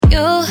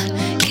You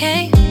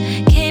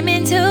came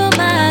into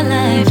my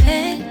life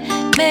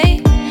and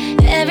made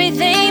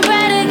everything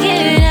bright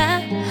again.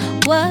 I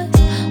was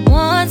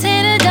once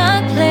in a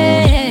dark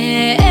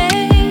place.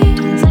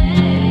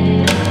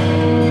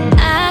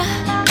 I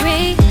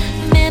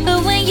remember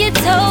when you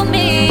told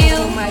me you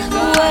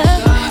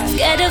were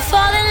scared to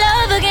fall in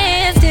love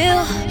again.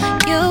 Still,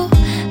 you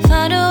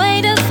found a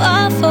way to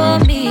fall for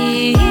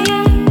me.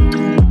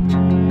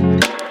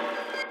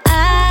 I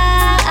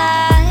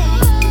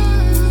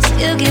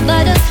still get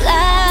butterflies.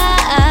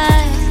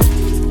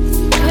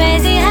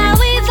 Crazy how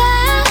we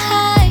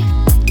vibe,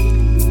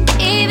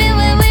 even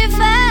when we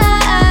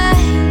fight.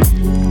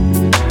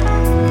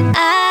 I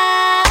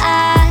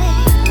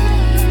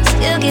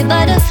still get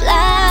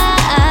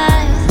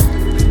butterflies.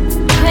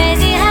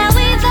 Crazy how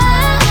we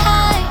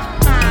vibe,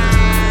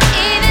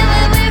 even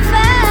when we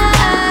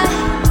fight.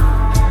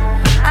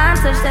 I'm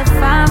such that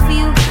fine for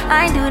you.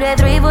 I do that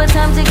 3-4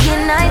 times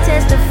again. I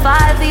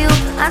testify for you.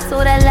 I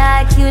so that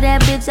like you,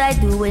 that bitch. I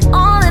do it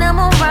all and I'm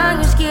around.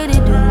 You're scared to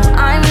do.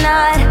 I'm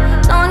not.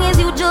 Long as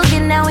you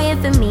joking now in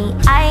for me,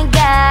 I ain't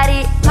got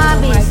it. My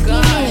bitch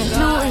scheming,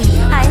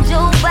 looting, hide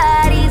your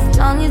bodies.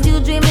 Long as you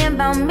dreaming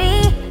about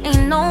me,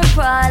 ain't no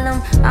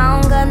problem. I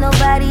don't got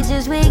nobody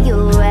just with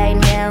you right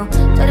now.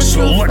 So the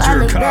truth, I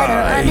look better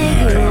under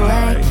you.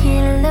 I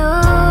can't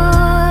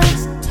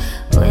lose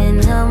when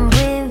I'm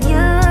with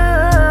you.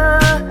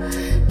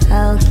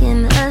 How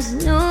can us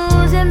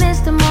lose and miss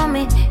the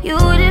moment? You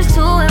just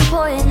too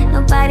important.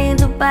 Nobody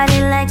do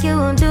body like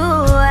you do.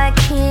 I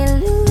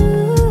can't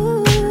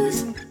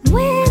lose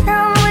when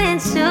I'm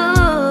with you.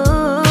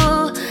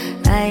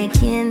 I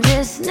can't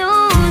just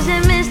snooze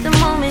and miss the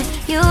moment.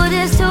 You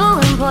just too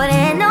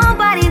important.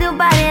 Nobody do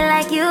body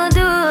like you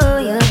do.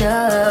 You do.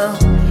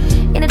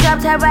 In the drop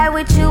top ride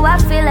with you, I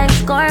feel like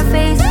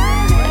Scarface.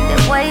 Like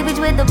that white bitch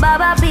with the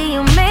bob, I'll be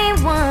your main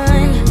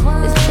one.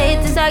 Let's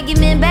take this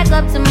argument back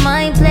up to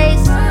my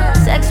place.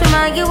 Sex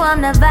remind you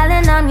I'm not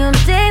violent, I'm your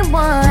day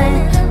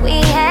one.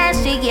 We had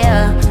shit,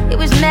 yeah, it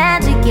was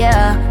magic,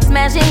 yeah.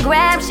 Smash and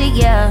grab shit,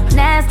 yeah.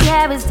 Nasty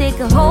habits take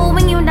a hold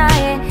when you're not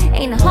here.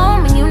 Ain't a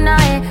home when you're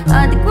not here.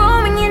 Hard to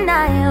grow when you're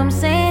not here. I'm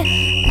saying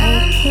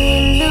I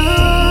can't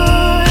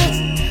lose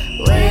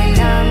when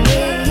I'm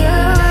with you.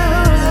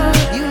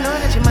 You know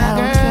that you're my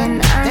girl.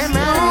 That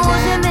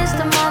snooze and miss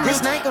the moment.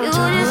 This night gon' You do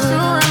just good.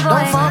 too important.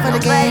 Don't fall for the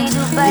game.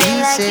 Nobody He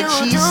like said, you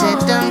she do. said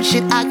dumb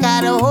shit. I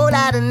got a whole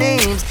lot of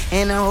names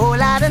and a whole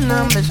lot of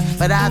numbers,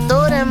 but I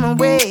throw them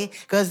away,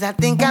 cause I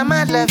think I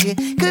might love you.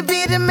 Could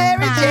be the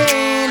Mary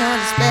Jane or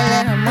the spell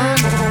that I'm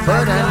under,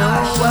 but I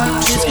know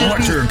what this could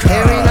be. Selectakai.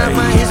 Carrying out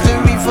my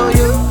history for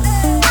you.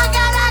 I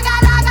got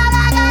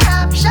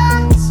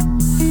options.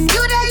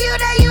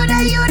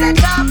 You the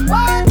top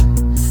one.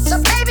 So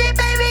baby,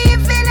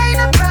 if it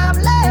ain't a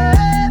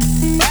problem,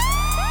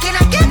 can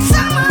I get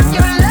some of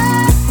your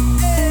love?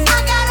 I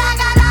got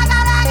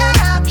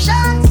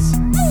options.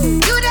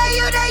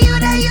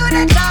 You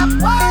the top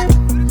one.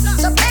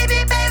 So baby,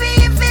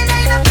 if it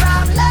ain't a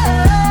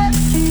problem,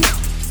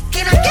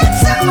 can I get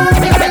some of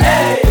your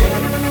love?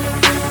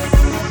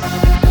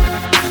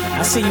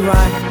 I see you,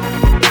 Ryan.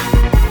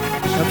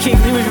 No, King,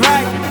 he was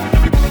right.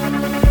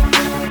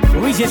 But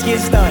we just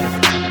getting started.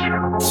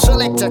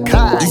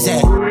 Selectakai.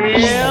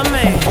 Yeah,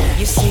 man.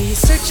 You say you're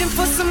searching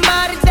for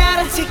somebody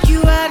that'll take you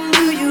out and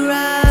do you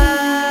right.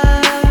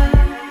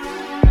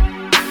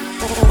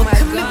 Well,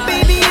 come here,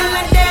 baby, and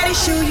let daddy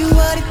show you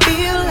what it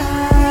feel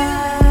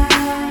like.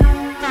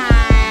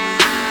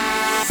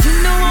 You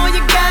know all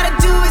you gotta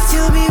do is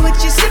tell me what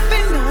you're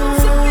sipping on.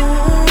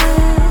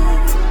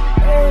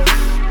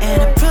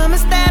 And I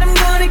promise that I'm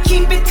gonna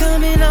keep it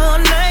coming all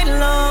night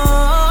long.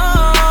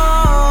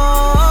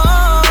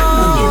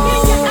 Give me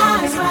your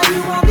eyes while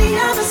you on the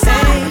other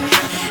side.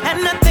 And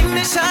I think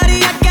that shawty,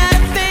 I got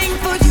a thing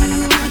for you.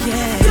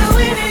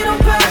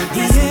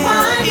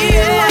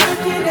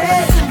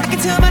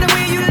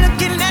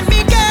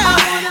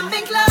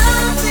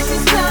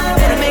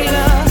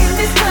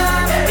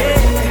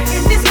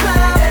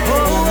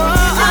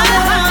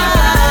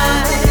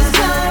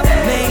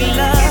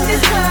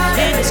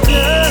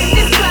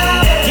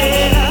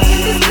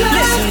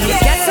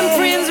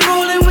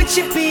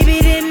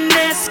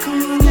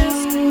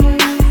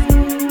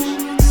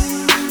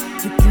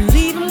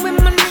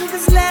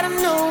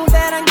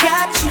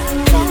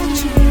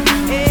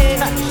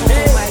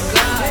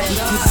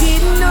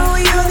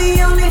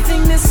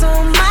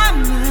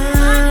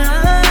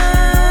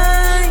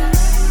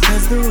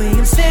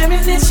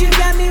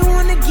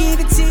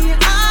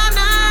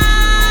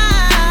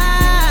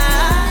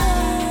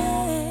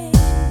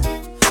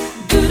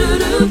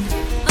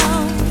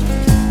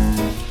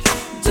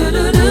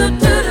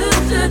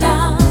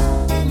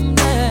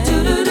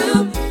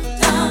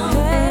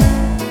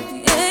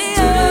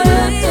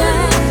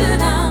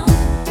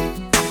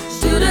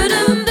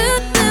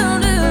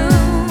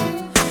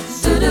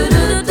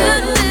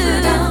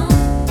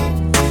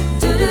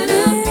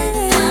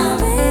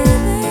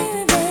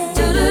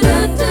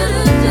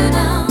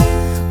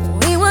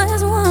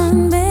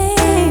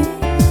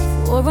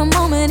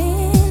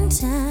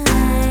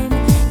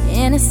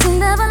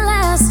 seemed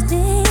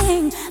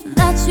everlasting,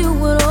 that you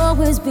would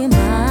always be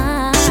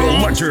mine.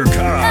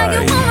 Selectakai. Now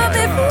you wanna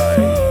be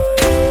free,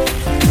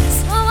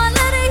 so I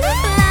let you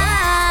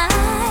fly.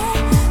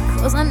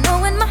 'Cause I know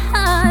in my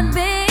heart,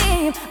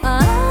 babe,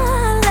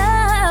 our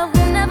love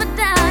will never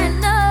die.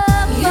 No,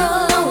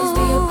 you'll always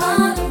be a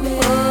part of me.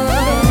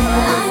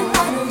 I'm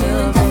part of you,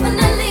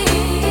 definitely.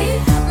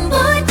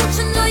 Boy, don't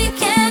you know you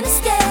can't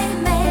escape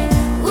me?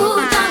 Ooh,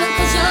 darling,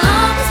 'cause you'll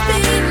always be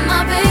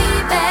my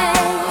baby,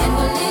 and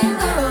we'll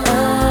linger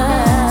on.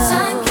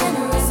 Time can't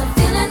erase the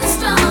feeling that's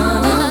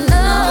strong. And I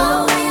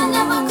know you're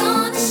never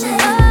gonna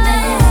shake me.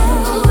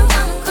 Ooh,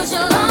 darling, 'cause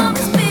you'll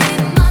always be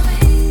my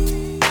baby.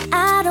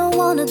 I don't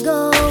wanna go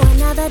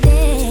another day.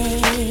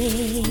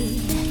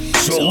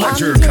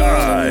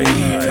 Selectakai.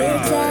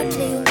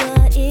 Exactly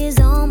what is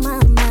on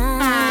my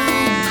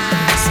mind.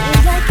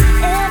 Seems like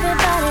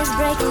everybody's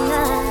breaking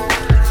up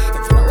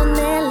and throwing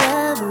their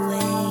love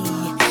away.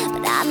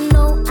 But I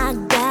know I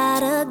got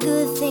a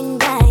good thing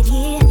right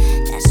here.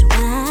 That's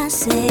why I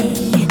say,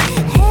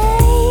 hey,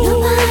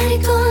 nobody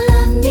gonna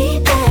love me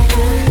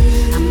better.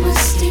 I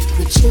must stick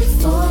with you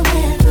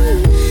forever.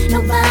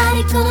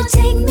 Nobody gonna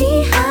take me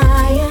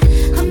higher.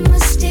 I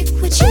must stick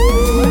with you.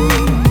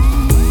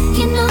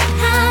 You know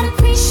how to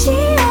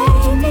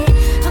appreciate me.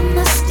 I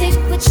must stick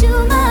with you,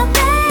 my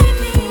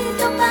baby.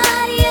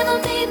 Nobody ever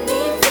made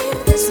me feel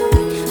this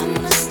way. I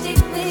must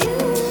stick with you.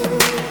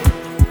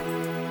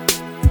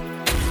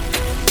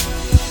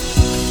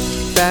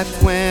 Back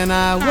when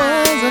I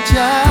was a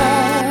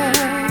child,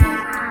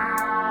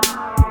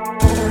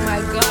 Oh my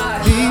God.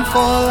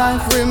 before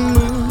life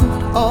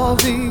removed all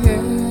the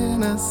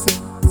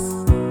innocence,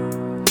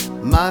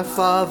 my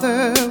father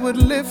would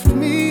lift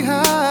me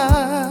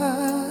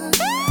high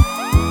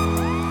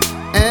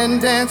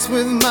and dance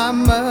with my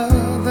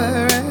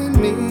mother and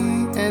me,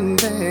 and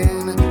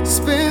then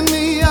spin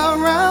me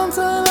around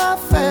till I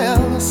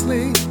fell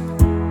asleep.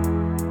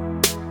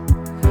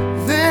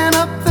 Then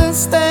up the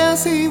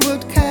stairs he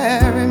would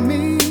carry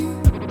me,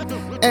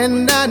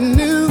 and I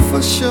knew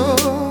for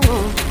sure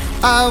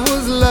I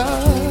was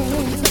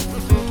loved.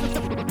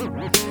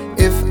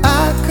 If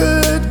I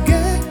could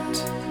get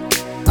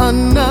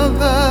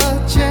another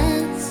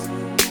chance,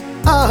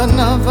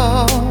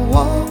 another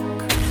walk,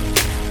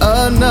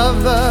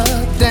 another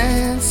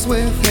dance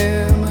with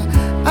him,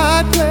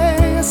 I'd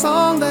play a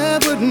song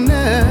that would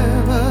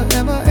never,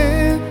 ever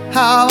end.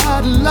 How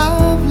I'd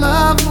love,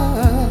 love,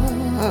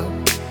 love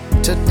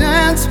to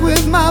dance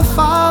with my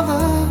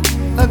father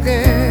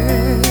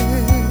again.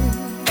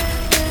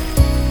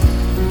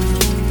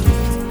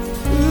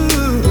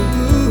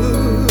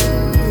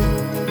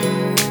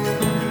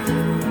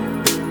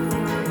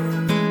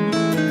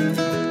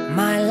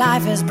 My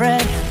life is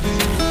brilliant.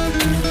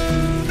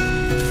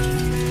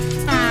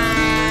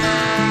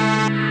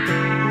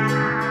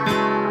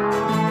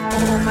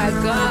 Oh my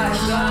God.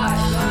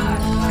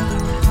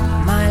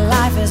 My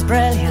life is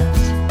brilliant.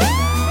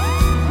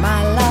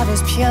 My love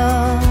is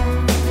pure.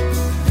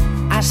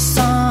 I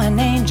saw an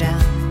angel,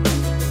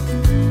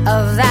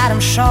 of that I'm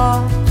sure.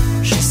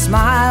 She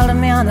smiled at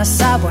me on the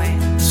subway.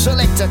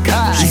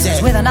 Selectakai. She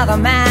says with another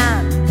man,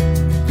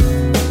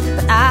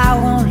 but I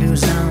won't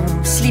lose no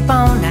sleep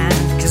on that,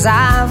 'cause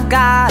I've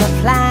got a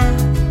plan.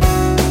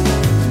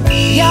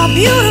 You're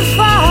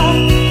beautiful.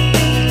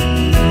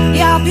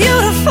 You're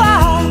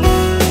beautiful.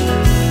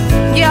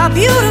 You're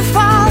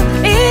beautiful.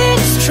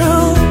 It's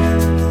true.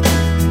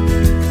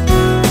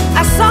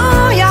 I saw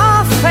your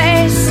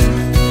face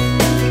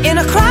in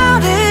a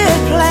crowded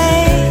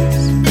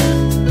place,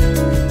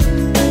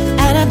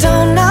 and I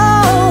don't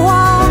know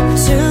what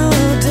to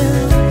do,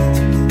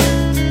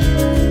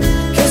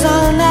 'cause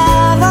I'll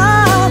never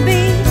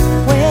be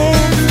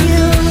with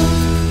you.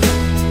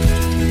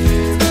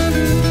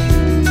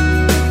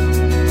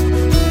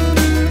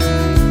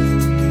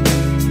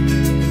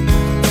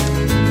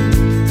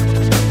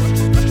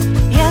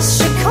 Yes,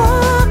 she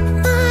caught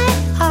my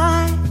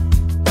eye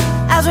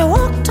as we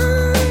walked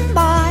on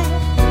by.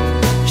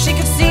 She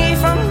could see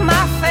from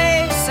my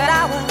face that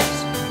I was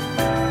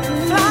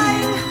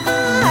flying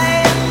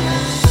high.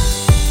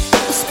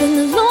 It's been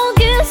the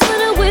longest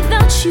winter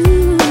without you.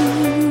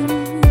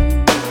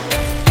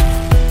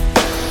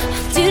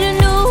 I didn't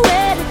know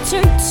where to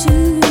turn to.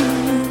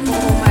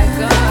 Oh my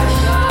God.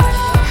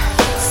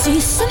 See,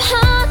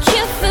 somehow I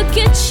can't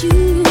forget you.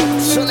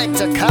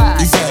 Selectakai.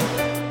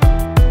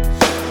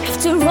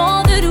 After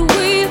all that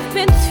we've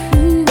been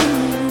through,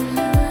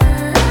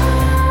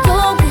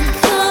 going,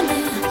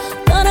 coming,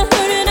 but I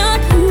heard it on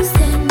news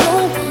that no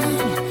one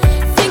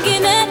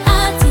thinking that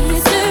I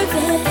deserve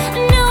it.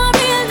 Now I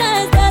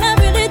realize that I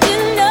really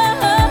didn't know.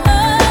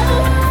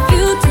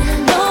 You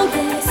didn't know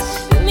this.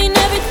 You mean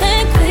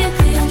everything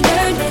quickly. I'm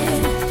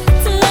learning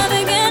to love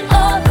again.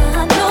 All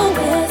I know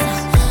is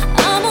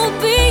I'ma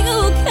be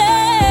okay.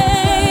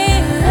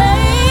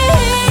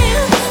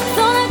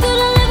 Thought I could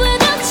live without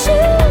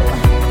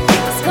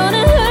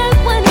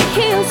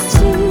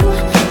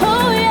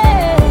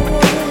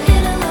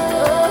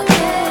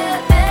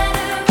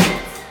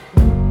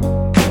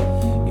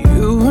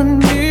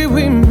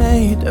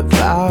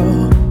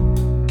girl.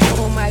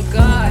 Oh my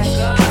God,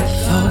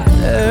 For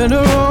better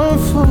or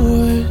for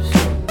worse,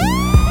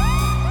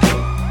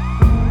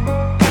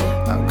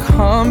 I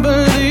can't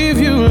believe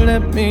you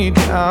let me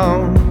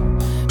down.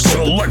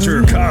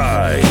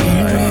 Selectakai.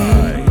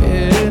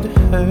 It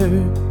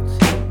hurts.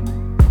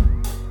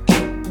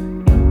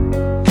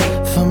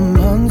 For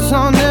months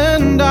on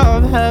end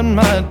I've had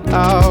my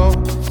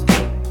doubts,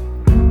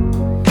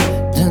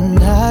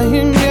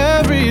 denying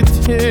every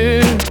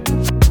tear.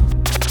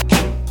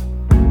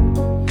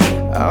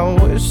 I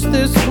wish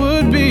this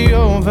would be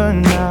over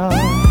now,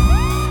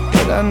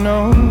 but I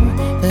know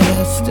that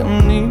I still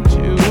need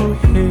you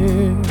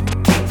here.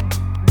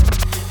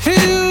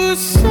 You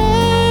say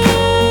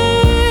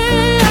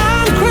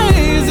I'm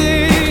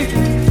crazy,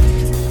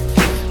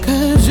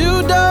 'cause you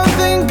don't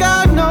think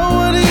I know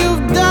what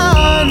you've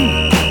done.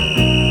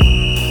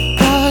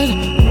 But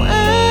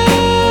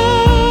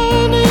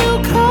when you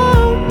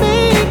call me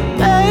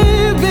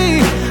baby,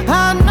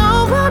 I know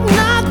I'm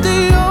not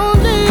the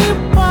only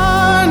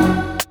one.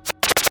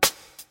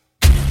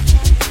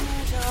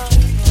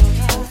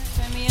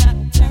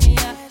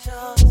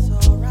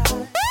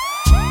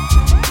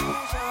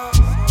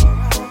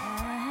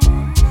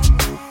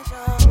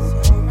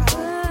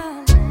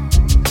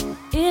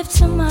 If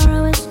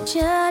tomorrow is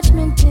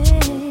Judgment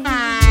Day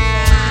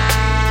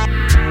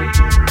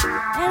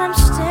and I'm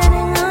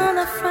standing on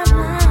the front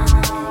line,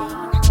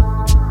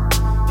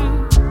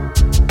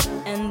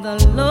 and the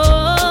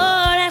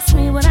Lord asks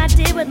me what I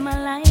did with my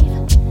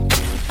life,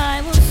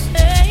 I will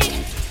say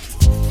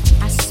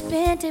I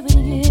spent it with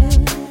you.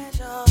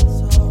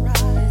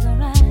 It's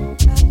alright.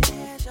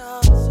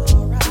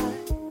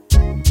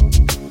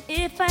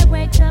 If I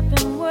wake up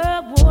in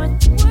World War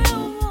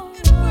III,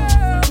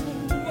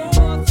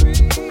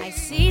 I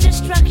see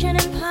destruction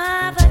and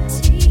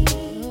poverty,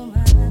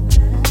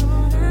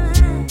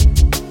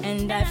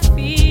 and I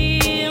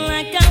feel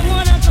like I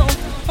wanna go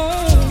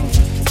home.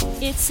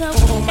 It's okay.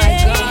 oh my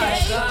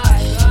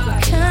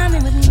God.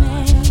 Coming with me.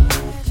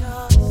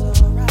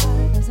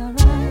 It's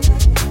alright.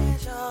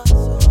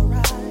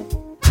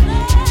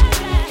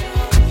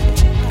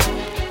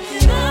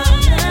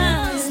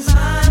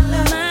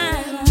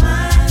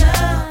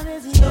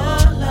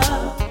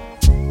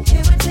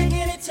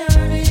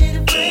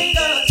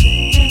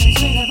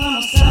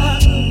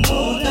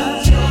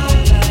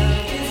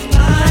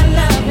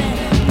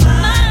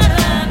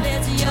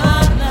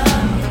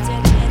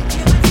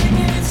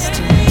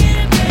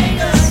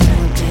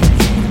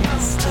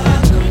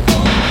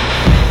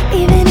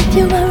 Even if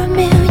you were a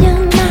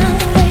million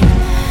miles away,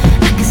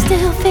 I can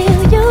still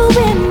feel you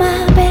in my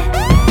bed.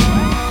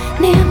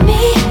 Near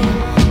me,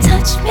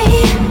 touch me,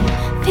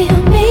 feel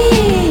me.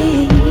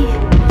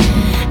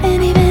 And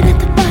even at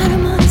the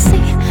bottom of the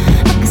sea,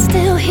 I can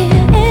still hear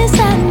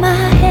inside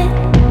my head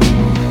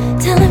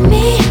telling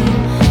me,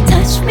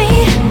 touch me,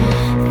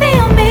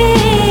 feel me.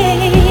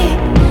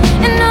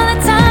 And all the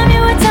time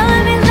you were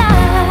telling me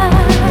lies.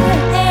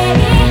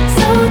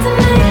 So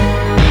tonight,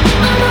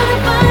 I'm gonna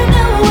find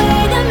a way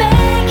to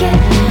make it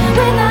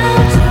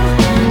without you.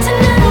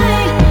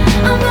 Tonight,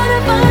 I'm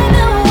gonna find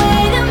a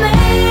way to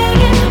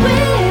make it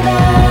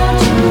without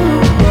you.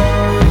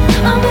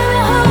 I'm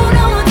gonna hold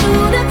on to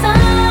the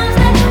times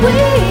that we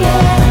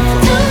had.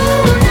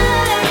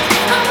 Tonight,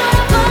 I'm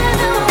gonna find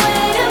a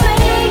way to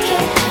make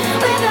it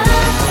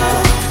without you.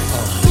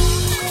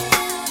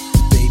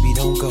 Baby,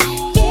 don't go.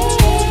 Yeah.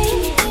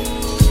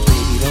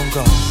 Baby, don't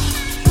go.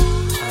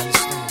 I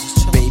understand. Just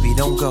chill. Baby,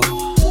 don't go.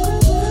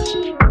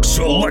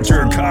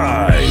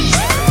 Selectakai.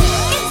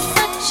 It's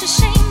such a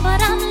shame, but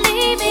I'm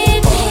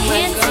leaving.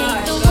 Can't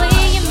take the way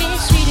you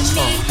mistreated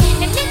me,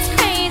 and it's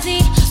crazy,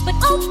 but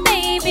oh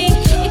baby,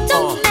 it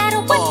don't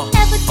matter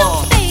whatever,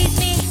 don't faze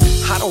me.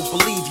 I don't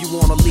believe you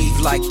wanna leave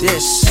like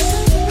this.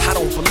 I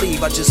don't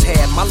believe I just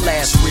had my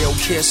last real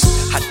kiss.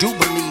 I do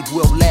believe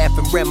we'll laugh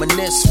and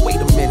reminisce. Wait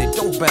a minute,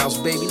 don't bounce,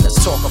 baby. Let's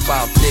talk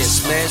about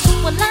this, man.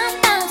 Well, I'm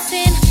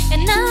bouncing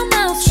and I'm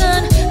out,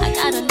 son. I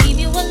gotta leave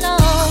you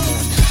alone,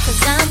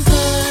 'cause I'm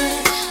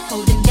good,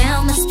 holding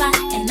down my spot,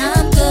 and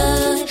I'm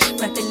good,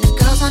 repping the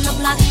girls on the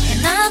block,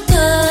 and I'm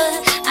good.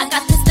 I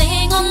got this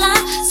thing on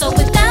lock, so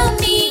without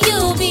me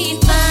you'll be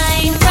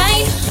fine,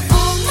 right?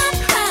 All my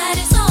pride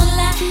is all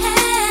I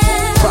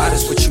have. Pride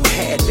is what you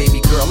had,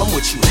 baby girl. I'm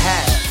what you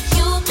have.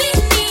 You'll be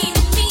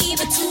needing me,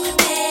 but too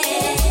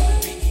bad.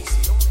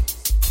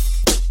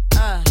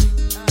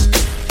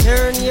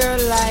 Turn your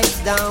lights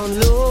down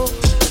low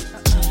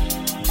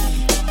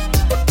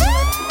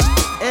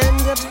and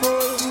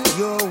pull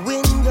your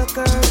window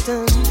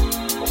curtain.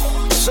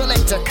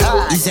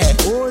 Selectakai.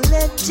 Oh,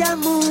 let your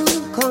moon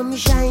come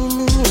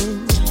shining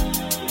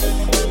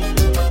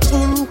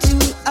into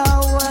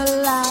our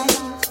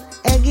life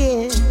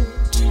again.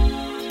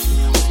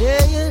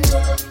 Saying,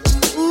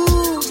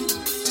 ooh,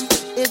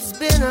 it's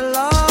been a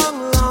long,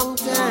 long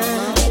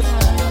time.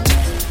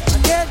 I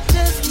get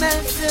this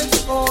message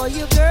for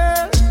you,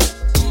 girl.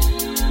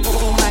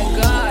 Oh my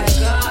God.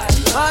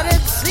 But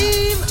it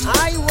seemed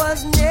I was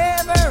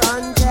never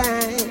on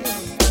time.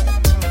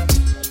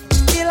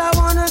 Still I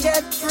wanna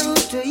get through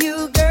to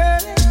you,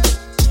 girl.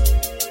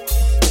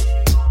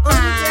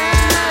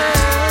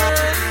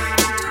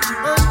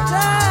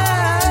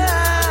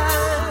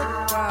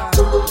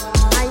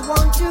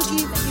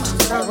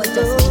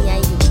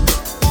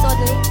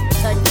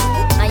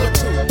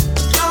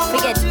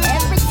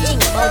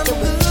 about your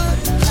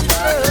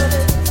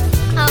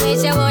I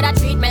wish you woulda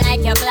treat me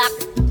like your block.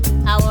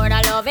 I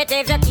woulda love it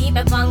if you keep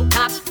me on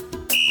top.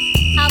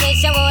 I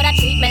wish you woulda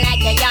treat me like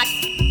your yacht.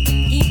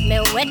 Keep me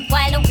wet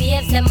while the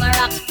waves them a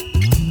rock.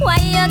 Why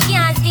you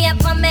can't stay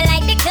for me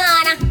like the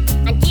corner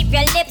and keep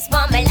your lips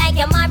for me like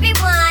your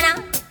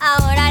marijuana?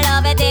 I woulda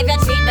love it if you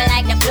treat me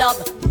like the club.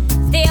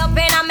 Stay up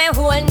in on me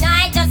whole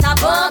night just a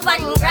bump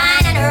and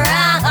grind and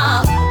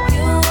rock.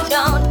 You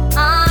don't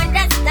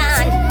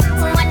understand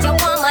what your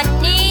woman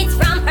needs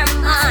from her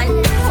man.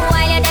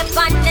 While you're there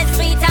on the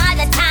street all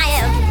the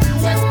time,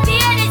 just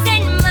bear this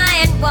in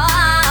mind,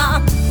 boy.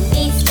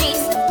 These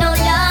streets don't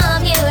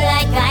love you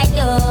like I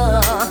do.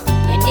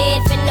 You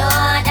need to know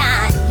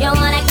that you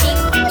wanna keep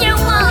your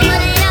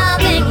woman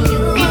loving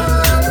you,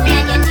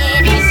 and you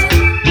need to.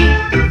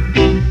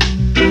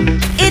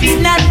 It's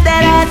not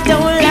that I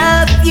don't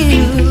love you.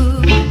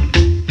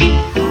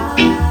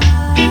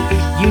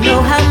 You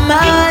know how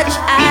much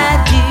I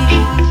do.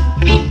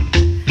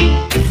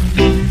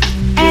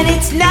 And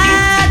it's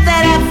not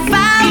that I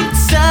found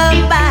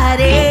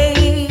somebody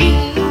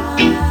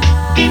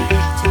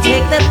to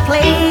take the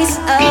place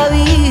of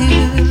you,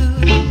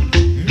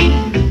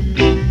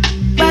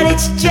 but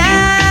it's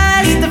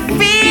just the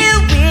feel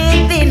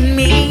within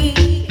me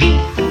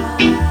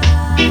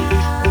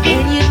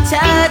when you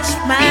touch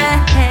my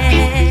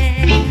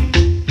hand,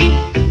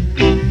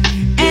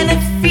 and a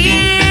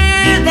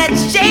fear that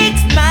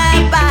shakes my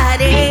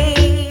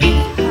body,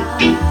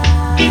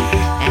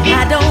 and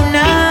I don't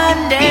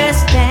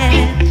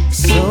understand,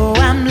 so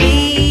I'm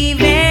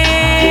leaving.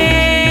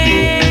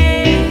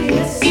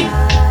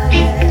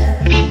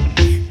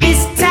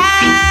 This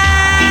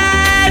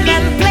time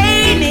I'm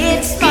playing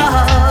it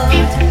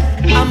smart.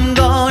 I'm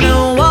gonna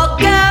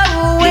walk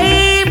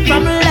away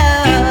from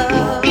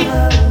love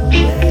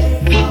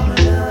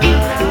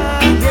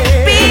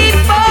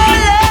before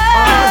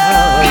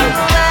love.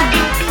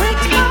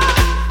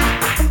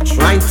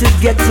 Trying to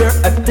get your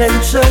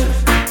attention.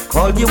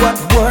 Call you at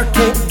work,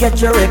 can't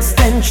get your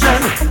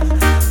extension.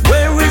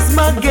 Where is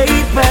my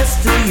gate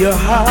pass to your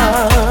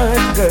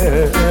heart,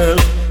 girl?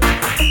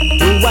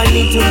 Do I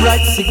need to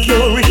write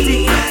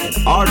security in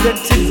order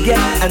to get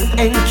an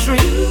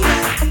entry?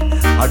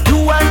 Or do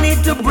I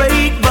need to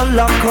break the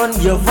lock on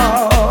your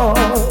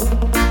vault?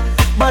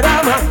 But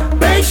I'm a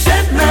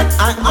patient man,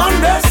 I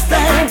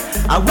understand.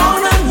 I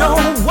wanna know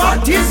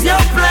what is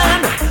your plan.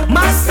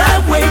 Must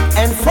I wait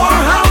and for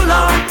how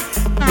long?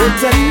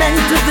 Put an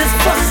end to this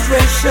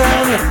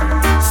frustration.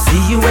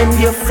 See you and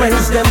your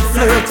friends them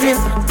flirting,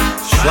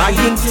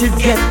 trying to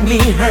get me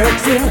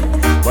hurting.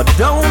 But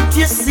don't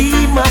you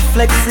see my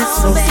flex is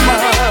so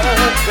smart?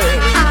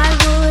 I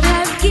would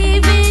have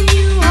given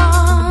you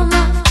all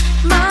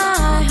my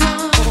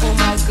heart. Oh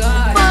my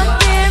God. But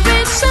there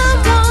is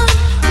someone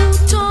who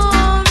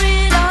tore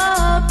it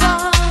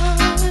apart.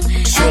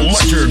 And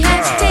she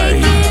has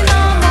taken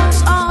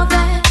almost all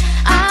that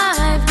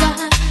I've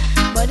got.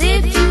 But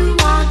if you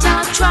want,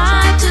 I'll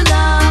try to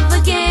love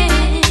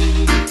again.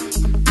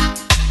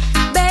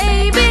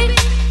 Baby,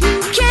 you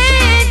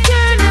can't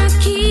turn a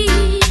key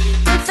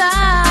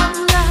without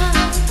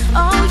love.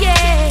 Oh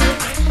yeah,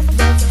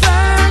 the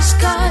first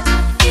cut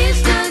is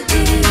the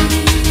deal.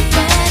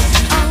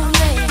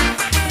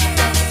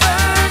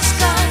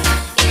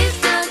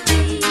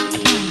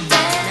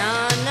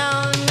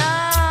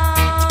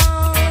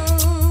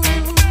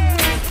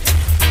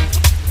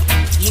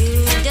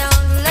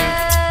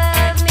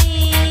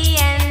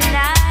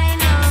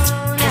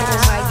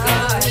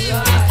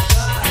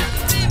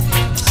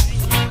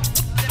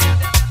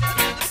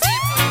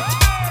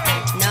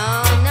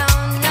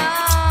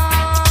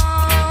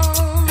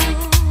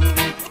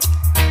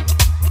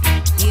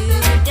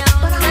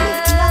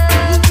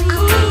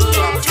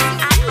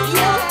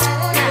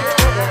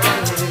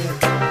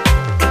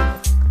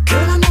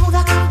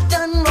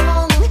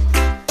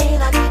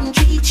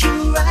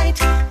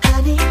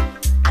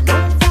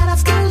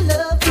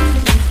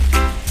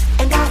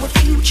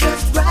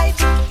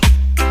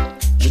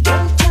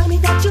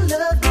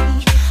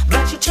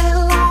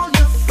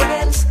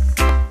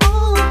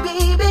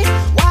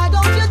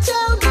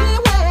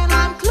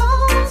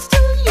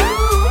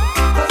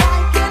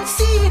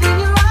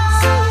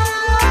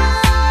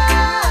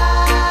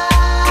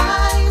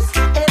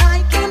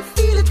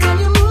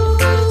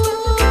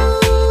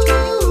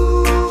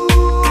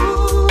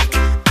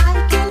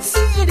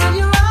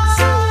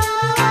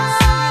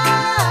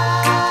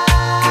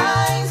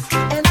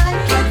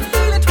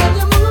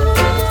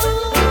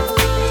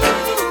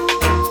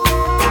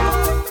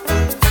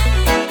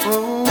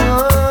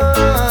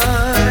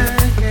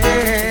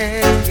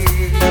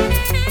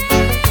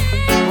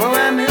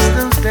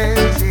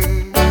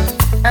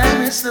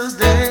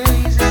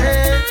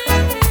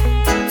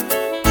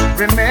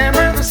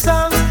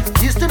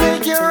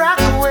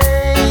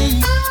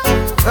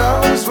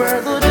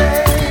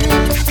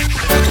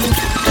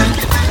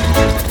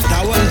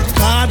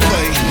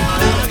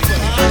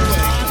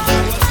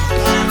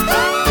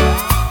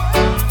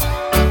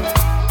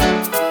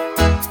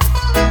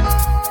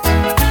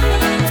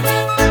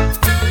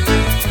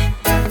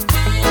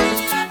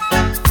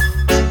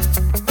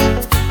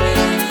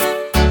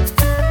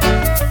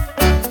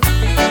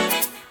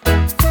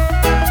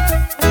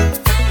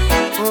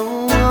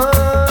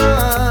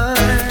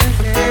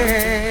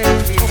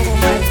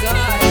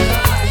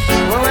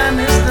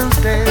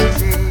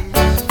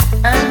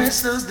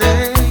 miss those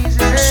days.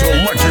 Yeah.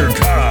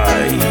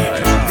 Selectakai.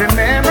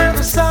 Remember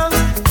the songs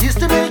used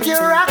to make you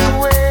rock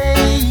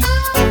away.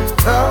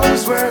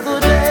 Those were the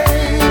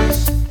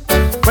days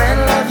when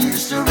love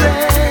used to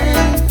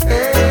reign.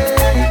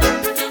 Hey.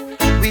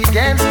 We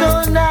danced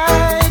all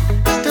night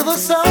to the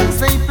songs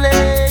they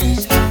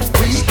played.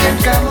 We can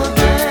come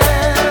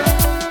again,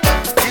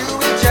 do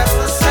it just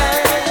the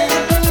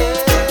same.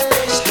 Hey.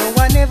 No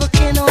one ever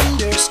can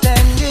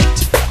understand it,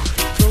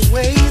 the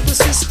way the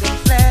system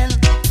planned.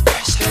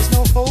 There's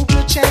no hope,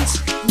 no chance,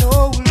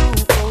 no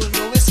loophole,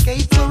 no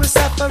escape for a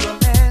sufferer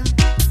man.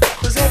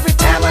 'Cause every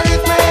time I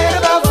lift my head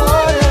above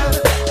water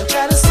and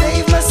try to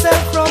save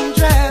myself from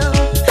drown,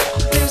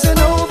 there's an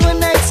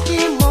overnight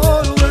scheme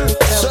all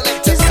worked out.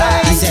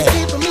 Designed to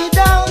keep me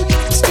down.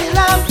 Still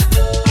I'm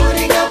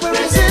putting up a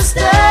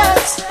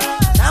resistance.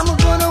 I'm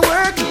gonna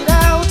work it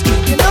out.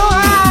 You know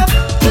I'm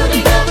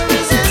putting up a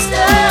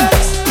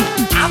resistance.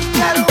 I've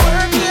gotta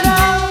work it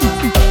out.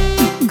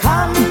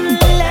 Come,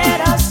 let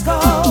us go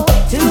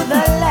to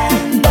the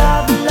land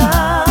of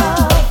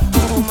love,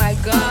 Oh my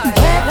God.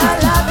 where the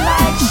love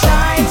light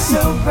shines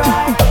so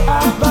bright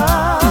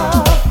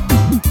above.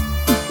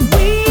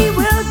 We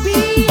will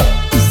be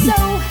so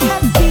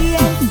happy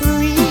and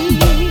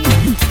free.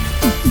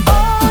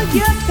 All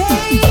your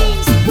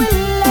pains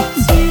will let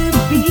you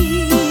be.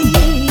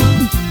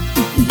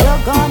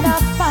 You're gonna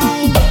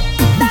find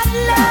that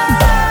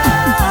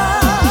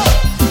love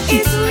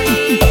is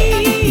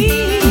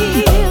real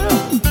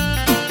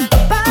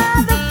by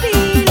the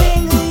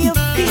feeling you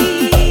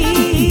feel.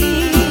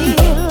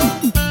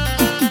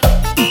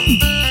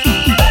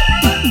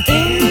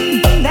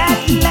 In that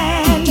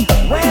land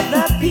where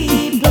the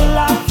people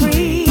are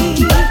free,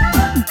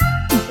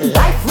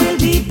 life will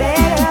be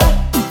better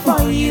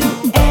for you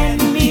and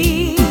me.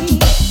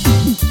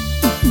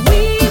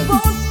 We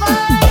won't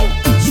find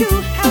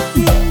true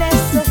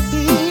happiness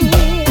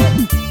here.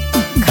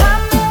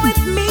 Come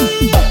with me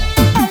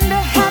and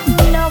have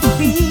no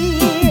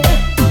fear.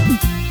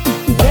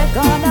 We're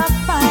gonna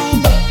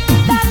find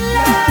that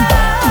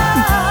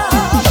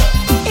love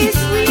is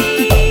real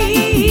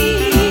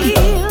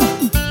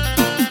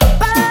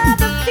by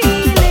the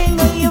feeling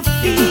you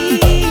feel.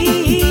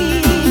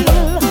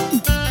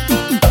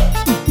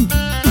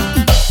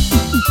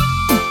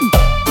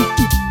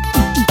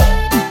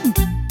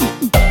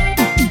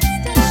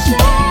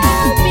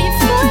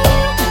 Before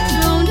you,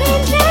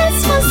 loneliness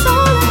was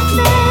all I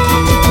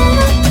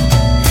felt.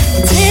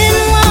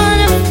 Didn't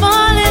wanna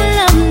fall in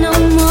love no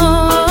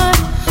more.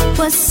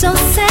 Was so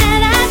sad,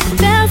 I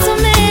felt so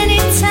many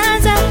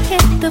times I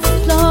hit the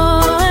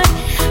floor.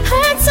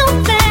 Hurt so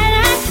bad,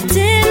 I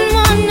didn't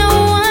want no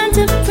one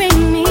to bring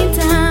me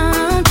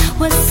down.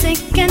 Was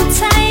sick and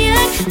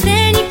tired,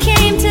 then you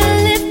came to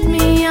lift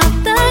me off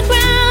the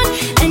ground,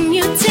 and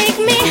you take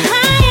me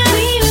higher.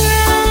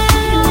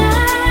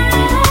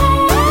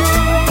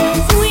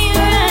 We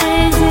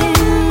rising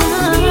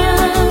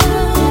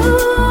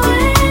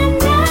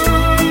up,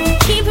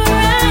 keep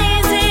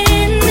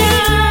rising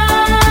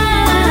up.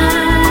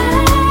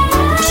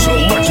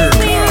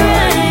 Selectakai.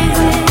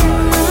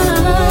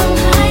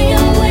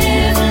 Higher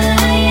we're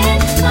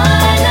flying,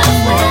 all up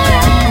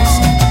we're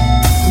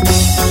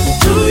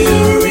Do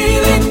you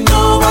really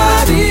know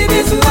what it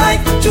is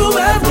like to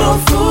have no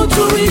food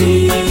to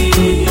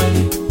eat?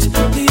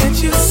 Yet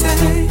you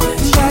say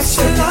that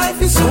your life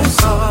is so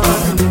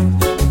hard.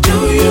 Do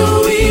you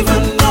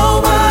even know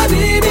what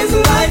it is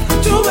like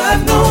to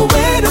have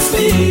nowhere to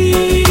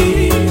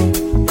sleep?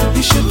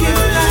 You should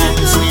give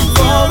thanks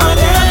for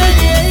whatever.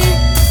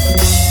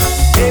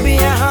 Baby,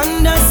 I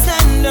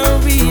understand the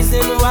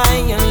reason why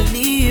you're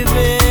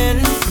leaving,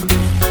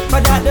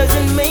 but that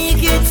doesn't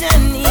make it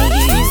any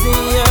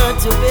easier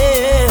to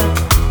bear.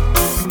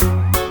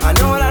 I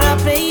know that I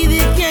played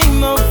the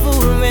game of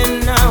fool when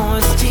I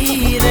was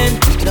cheating.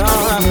 Now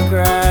I'm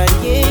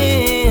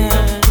crying.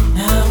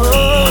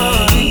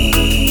 Oh.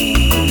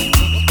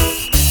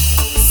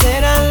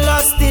 Said I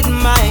lost it,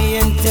 my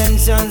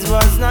intentions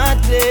was not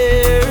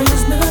clear.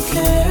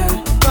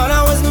 But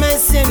I was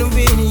messing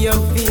with your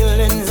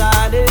feelings,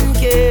 I didn't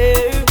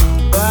care.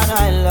 But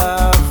I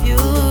love you.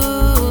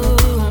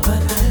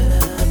 But I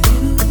love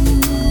you.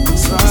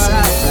 But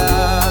I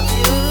love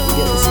you.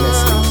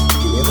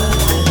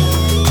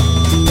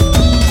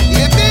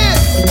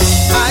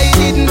 I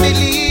didn't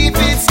believe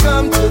it's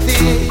come to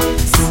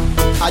this.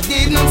 I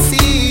didn't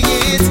see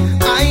it.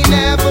 I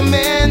never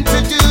meant to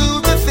do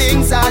the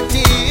things I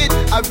did.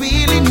 I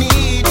really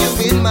need you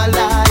in my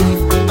life.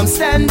 I'm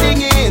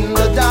standing in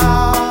the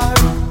dark,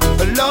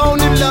 alone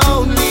and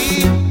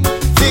lonely,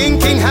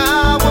 thinking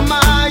how am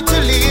I to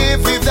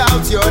live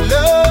without your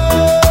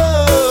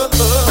love?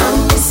 I'm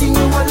missing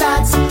you a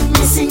lot,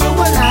 missing you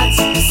a lot.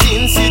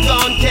 Since you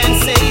gone, can't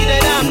say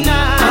that I'm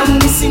not. I'm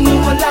missing you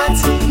a lot,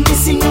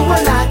 missing you a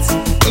lot.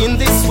 In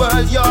this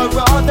world, you're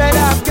all that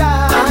I've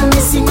got. I'm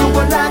missing you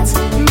a lot,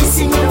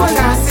 missing you a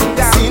lot.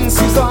 Since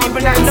you gone,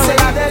 can't say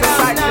that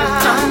I'm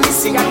not. I'm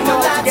missing you a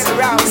lot,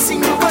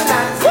 missing you a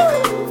lot.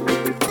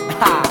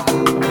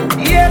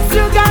 Yes,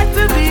 you got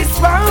to be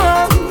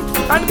strong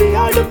and be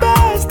all the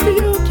best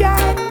you can.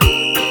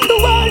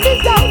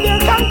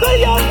 can't call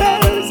your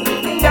fears.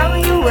 Now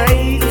you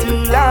wait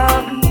too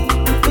long.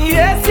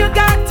 Yes, you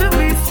got to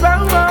be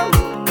strong,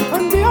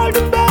 and be all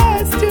the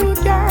best you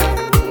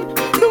can.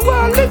 The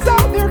world is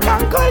out there,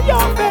 can't call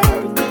your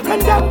fears,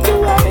 and now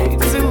you wait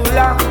too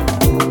long.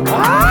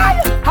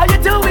 Hi, how you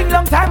doing?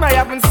 Long time I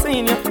haven't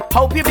seen you.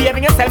 Hope you're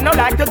behaving yourself now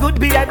like a good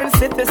behaving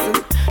citizen.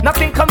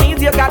 Nothing come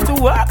easy, you got to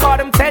work hard,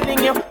 I'm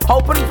telling you.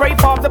 Hope and pray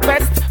for the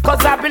best,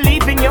 cause I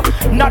believe in you.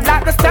 Not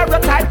like the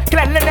stereotype,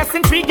 cleanliness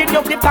intriguing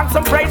you. Give thanks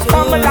and praise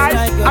for my life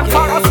and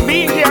for us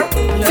being here.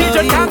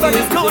 DJ Tango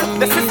is good,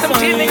 the system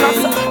killing us.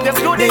 There's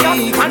good in us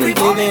and we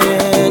moving.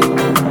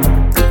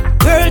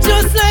 Girl,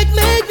 just like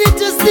magnet,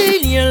 just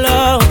in your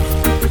love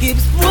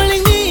keeps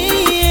pulling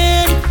me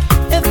in.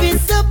 If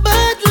it's a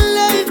battle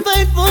I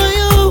fight for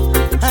you,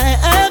 I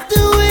have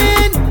to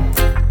win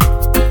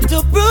to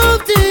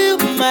prove to you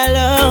my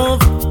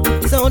love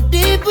so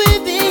deep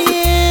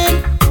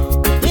within.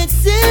 It's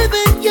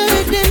 7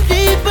 years and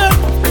deeper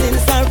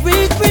since I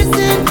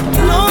represent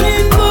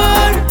longing for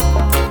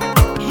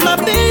my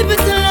baby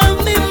to love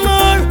me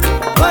more.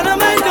 What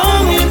am I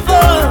longing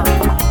for?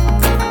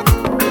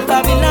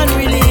 Babylon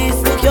release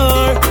the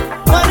cure.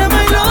 What am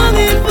I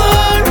longing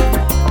for?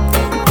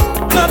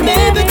 My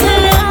baby to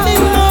love me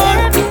more.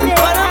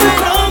 What am I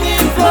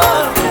longing for?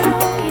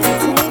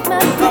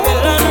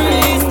 Babylon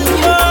release the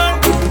cure.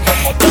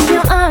 In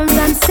your arms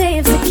I'm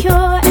safe,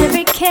 secure.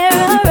 Every care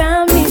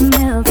around me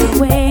melts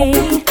away.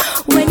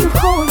 When you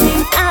hold me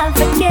I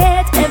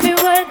forget every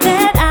word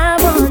that I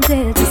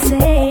wanted to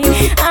say.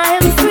 I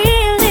am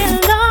really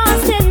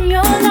lost in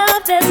your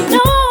love. There's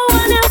no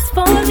one else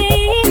for me.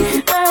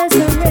 I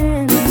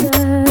surrender.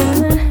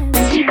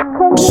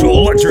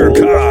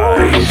 Selectakai.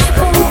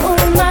 Oh,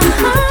 my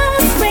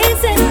heart's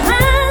racing,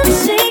 I'm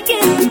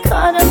shaking,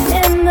 caught up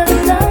in the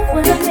love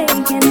we're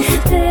making.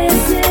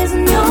 This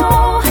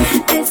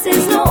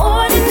is no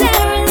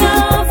ordinary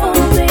love. Oh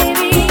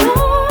baby,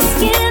 your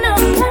skin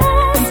on my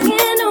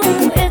skin. Oh,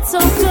 it's so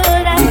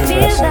good, I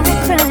feel like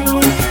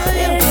crying.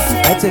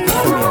 I take it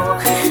from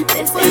here.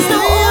 This is no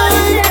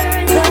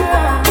ordinary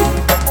love.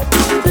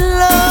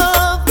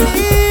 Love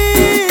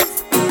is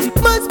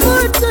much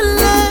more to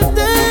life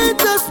than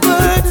just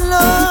words.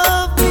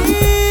 Love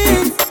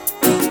is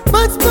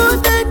much more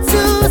than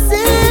to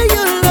say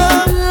you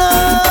love.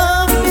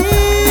 Love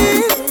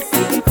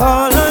is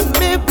call on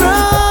me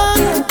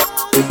brother.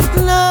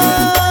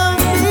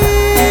 Love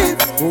is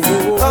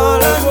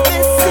call on me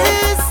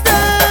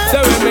sister. So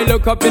when we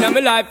look up in my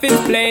life,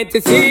 it's plain to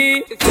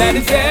see that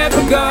it's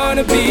never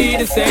gonna be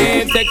the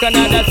same. Take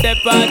another step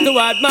on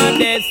toward my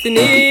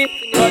destiny,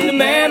 but the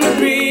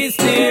memories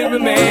still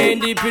remain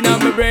deep in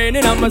my brain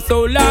and on my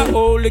soul. I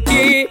hold the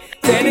key.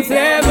 Said it's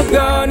never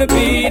gonna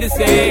be the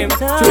same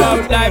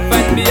throughout life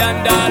and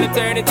beyond all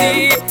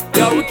eternity.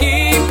 Yo, we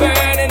keep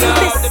burning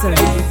out the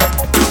flame.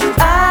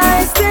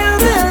 I still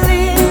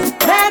believe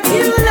that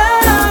you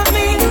love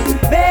me,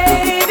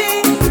 baby.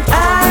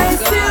 I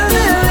still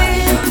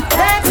believe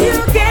that you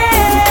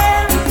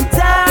care,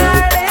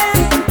 darling.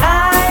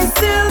 I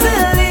still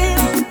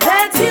believe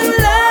that you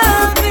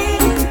love me,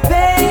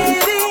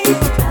 baby.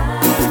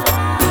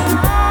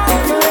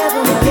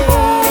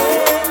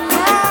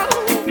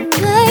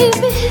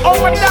 Baby, Oh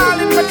my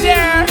darling, my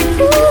dear,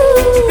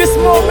 this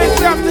moment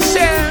we have to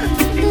share.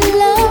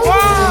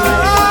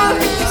 Wow.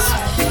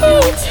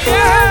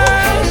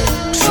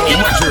 Yeah.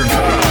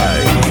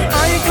 Selectakai.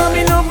 Are you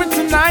coming over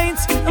tonight?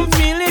 I'm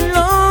feeling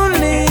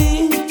lonely.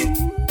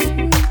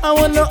 I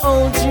wanna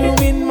hold you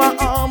in my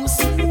arms,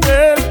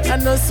 girl. I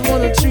just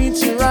wanna treat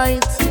you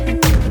right.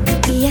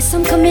 yes,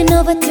 I'm coming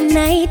over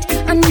tonight.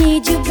 I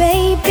need you,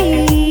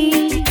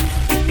 baby.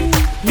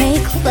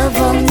 Make love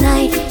all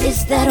night,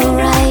 is that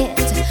alright?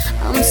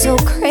 I'm so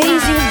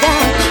crazy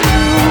about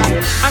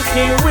you. I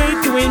can't wait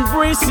to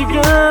embrace you,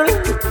 girl.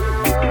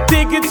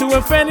 Take it to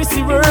a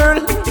fantasy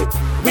world.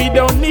 We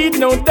don't need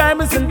no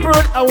diamonds and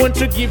pearl. I want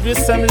to give you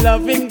some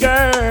loving,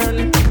 girl.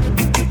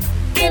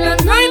 In a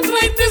night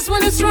like this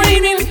when it's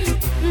raining,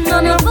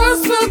 none of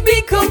us will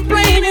be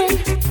complaining.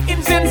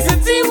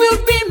 Intensity will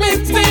be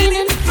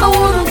maintaining. I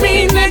wanna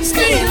be next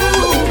to you.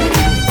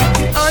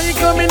 Are you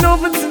coming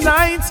over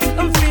tonight?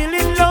 I'm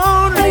feeling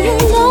lonely. Are you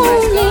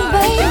lonely,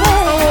 baby?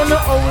 I wanna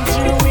hold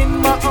you in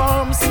my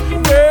arms,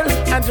 girl.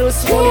 I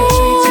just wanna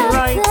treat you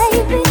right.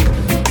 Baby.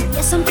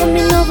 Yes, I'm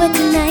coming over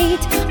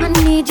tonight. I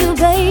need you,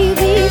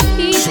 baby.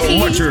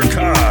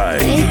 Selectakai.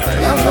 Make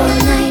love all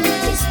night,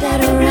 is that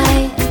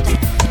alright?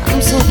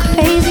 I'm so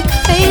crazy,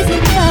 crazy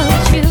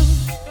about you.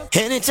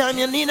 Anytime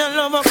you need a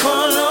lover,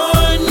 call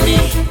on me.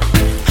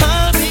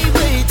 I'll be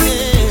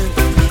waiting.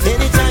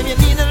 Anytime you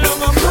need a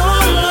lover,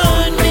 call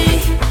on me.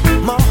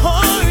 My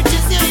heart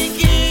is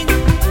aching.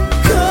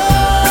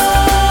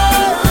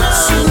 Call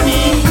on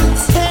me.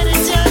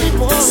 Anytime you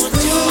want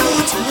to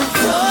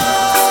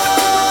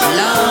call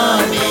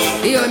on me.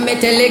 You me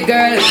tell a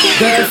girl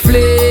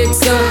flex.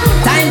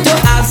 Time to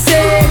have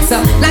sex.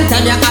 Long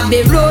time you have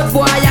the road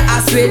boy, you a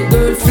sweet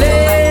girl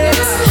flex.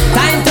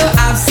 Time to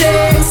have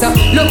sex.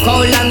 Look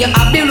how long you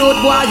have the road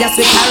boy, you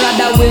sweet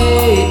her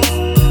away.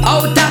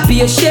 Out of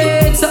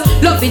patience.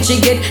 Love it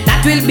she get,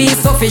 that will be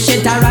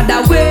sufficient. I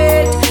rather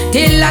wait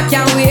till I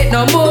can't wait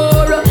no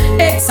more.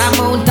 X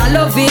amount of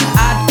loving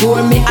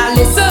hardcore me a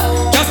listen.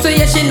 Just to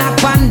hear she knock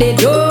on the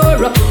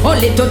door.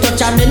 Only to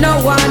touch and me no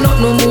want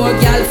no more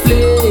girl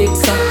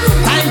flex.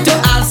 Time to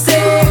have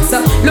sex.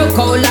 Look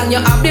how long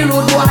you have the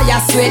road boy, you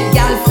sweat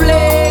girl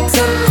flex.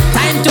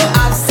 Time to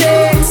have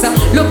sex.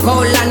 Look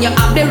how long you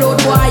have the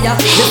road boy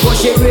before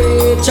she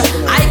reach.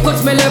 I could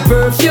smell her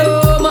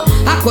perfume.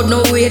 I could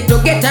no wait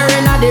to get her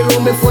in the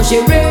room before she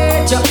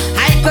reach.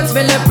 I could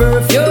smell her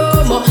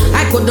perfume.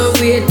 I could no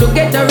wait to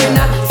get her in.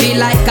 Feel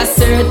like a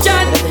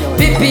surgeon,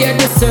 prepare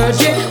the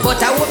surgery,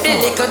 but I want the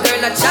little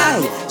girl a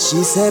child.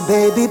 She said,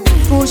 baby,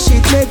 push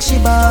it, make she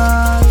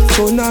bad.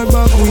 Turn her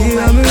back, we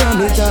and me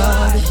ram it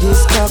hard.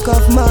 This cock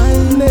of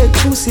mine make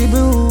pussy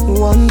blue.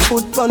 One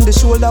foot on the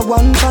shoulder,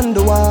 one on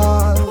the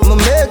wall. Ma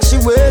make she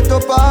wait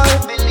up all.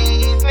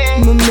 Believe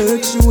me. Ma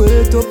make she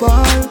wait up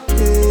all.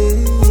 Yeah.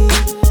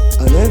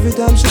 And every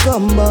time she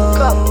come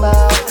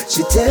back,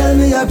 she tell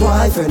me her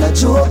boyfriend a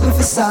joke if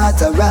he start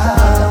to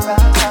rap.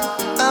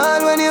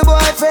 And when your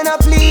boyfriend a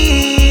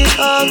please,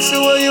 ask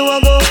you where you a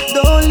go,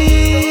 don't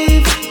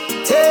leave.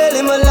 Tell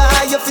him a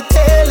lie, if you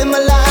tell him a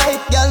lie,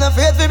 y'all not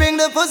afraid to bring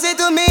the pussy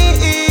to me.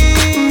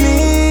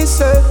 Me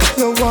say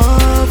you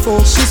want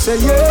fuck, she say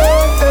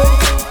yeah.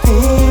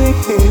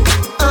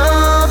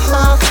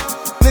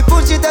 Me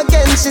push it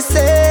again, she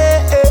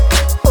say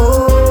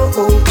oh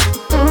oh.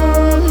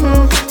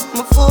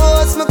 Me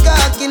force my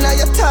cock in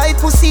your tight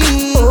pussy.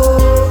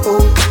 Oh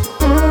oh.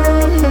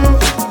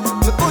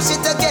 Me push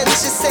it again,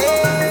 she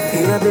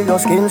say. Baby, your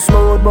skin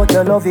smooth, but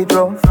you love it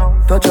rough.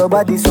 Touch your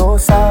body so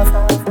soft,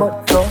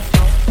 but tough.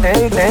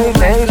 Hey, hey,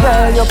 hey,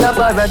 girl, you can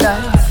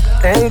paradise.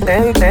 Hey,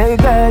 hey, hey,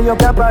 girl, you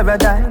can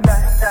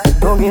paradise.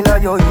 Tongue inna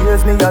your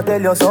ears, me a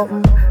tell you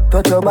something.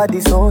 Touch your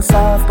body so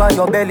soft, by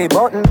your belly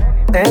button.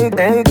 Hey,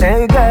 hey,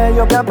 hey, girl,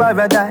 you can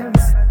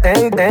paradise.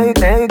 Hey, hey,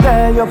 hey,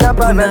 girl, you can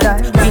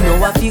paradise. We know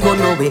what you go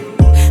no way.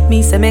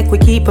 Me say make we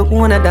keep it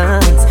wanna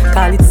dance.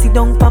 Call it sit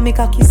down pa me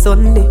cocky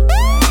Sunday.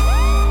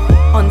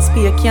 On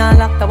spear can't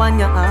lock the one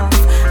you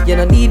have. You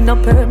don't need no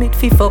permit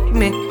fi fuck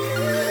me.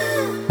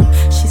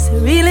 She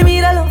said really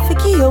me the love fi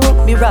give you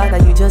up. Me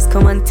rather you just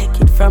come and take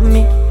it from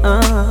me.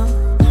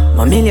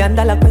 My $1 million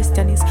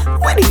question is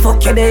where the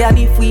fuck you there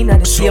if we not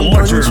the same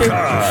country?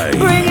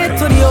 Bring it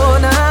to the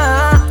owner.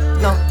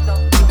 No,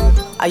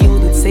 I you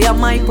did say I'm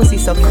my pussy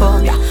so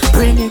come. Yeah.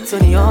 Bring it to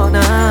the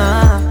owner.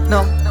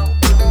 No,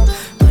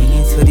 bring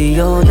it to the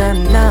owner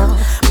now.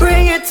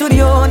 Bring it to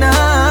the owner.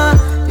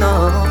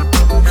 No.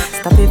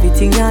 Stop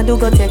everything you do,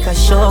 go take a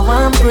show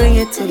and bring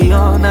it to the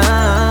owner.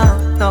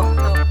 No,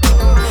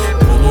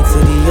 bring it to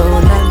the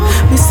owner.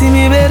 Me see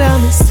me better,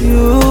 miss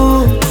you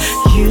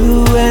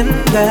and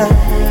I.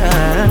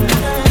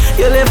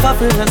 You left a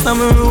presence in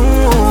my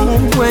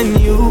room when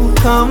you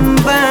come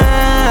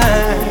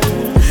back.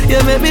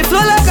 You make me flow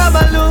like a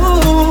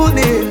balloon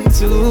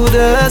into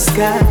the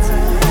sky.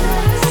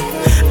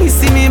 Me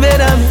see me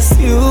better, miss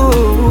you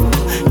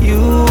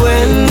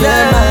and I.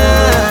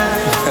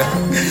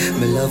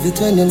 Me love it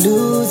when you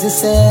lose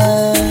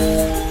yourself.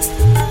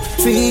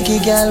 Freaky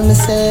girl, me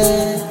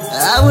say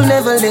I will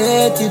never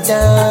let you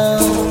down.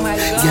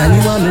 Girl,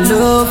 you want me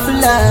love for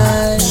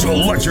life.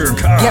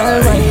 Selectakai. Girl,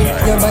 right,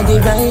 your body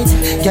right.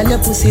 Girl, your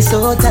pussy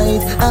so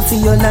tight. I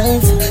feel your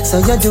life, so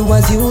you do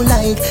as you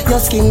like. Your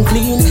skin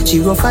clean,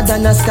 she rougher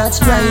than a Scotch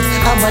Brite.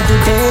 I'ma do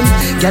them,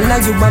 girl, now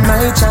you are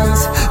my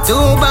choice. Two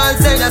balls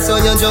say that, so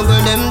you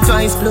juggle them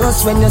twice.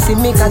 Plus, when you see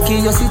me cocky,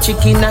 you see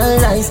chicken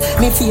and rice.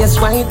 Me face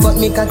white, but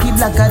me cocky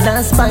blacker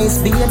than spice.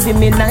 Baby,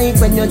 me like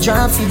when you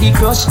drop for the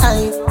crush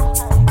eye.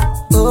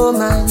 Oh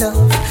my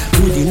love,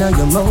 good inna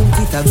your mouth,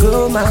 it a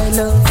go my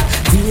love.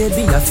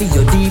 Baby, I feel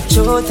your deep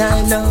throat,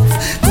 I love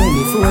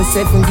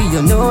 24/7, give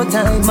you no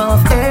time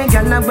off. Hey,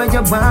 girl, now where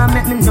you want,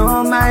 make me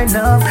know my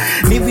love.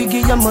 Me we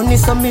give you money,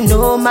 so me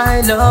know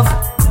my love.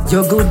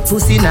 Your good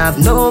pussy now have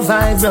no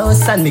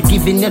virus, and me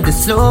giving you the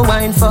slow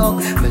wine fuck.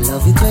 Me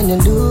love it when you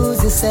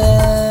lose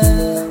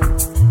yourself.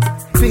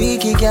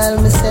 Freaky girl,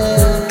 me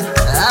say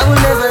I will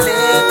never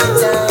let you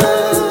down.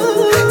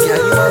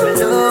 Girl, you are my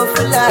love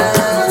for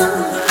life.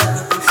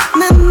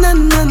 Na na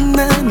na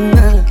na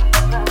na.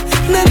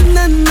 Na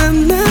na na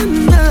na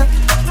na.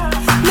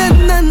 Na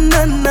na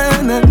na na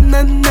na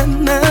na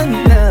na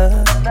na.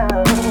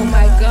 Oh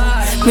my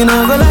God. Me no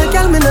go like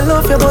girl, me no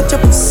love you, but your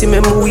pussy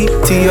make me weak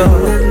to you.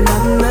 Na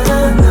na na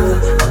na.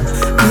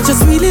 Me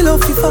just really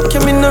love you, fuck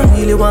you, me no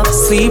really want to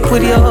sleep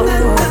with you. Na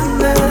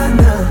na na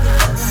na.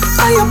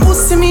 I your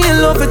pussy, me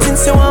in love it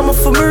since you want me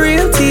for me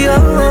real to you.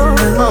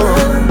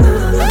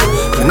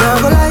 Me no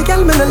go like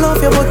girl, me no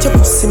love you, but your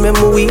pussy make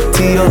me weak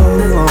to you.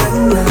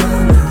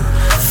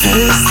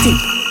 First thing,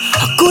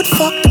 a good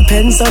fuck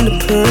depends on the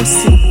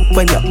person.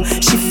 When you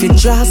shift your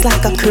jaws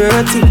like a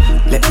curtain,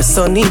 let the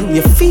sun in,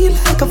 you feel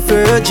like a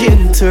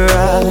virgin to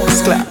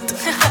rascal.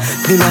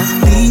 Me not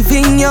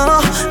leaving you,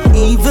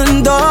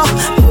 even though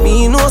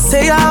Me no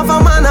say I have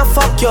a man a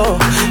fuck you.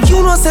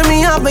 You know say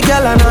me have me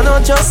girl and I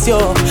not just you.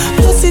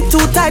 Pussy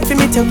too tight for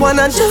me take one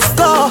and just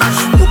go.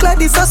 Look like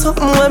this or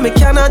something where me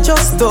cannot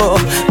just do.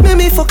 Make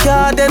me fuck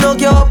you then I'll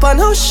get up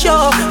and I'll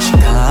show. She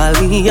call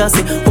me and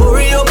say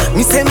hurry up.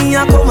 Me say me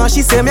a come and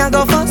she say me a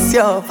go fuss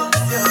you.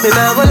 Me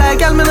nah go like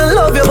girl me no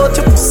love you but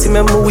your pussy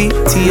me weak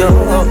to you.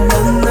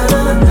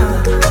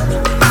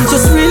 I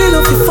just really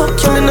love you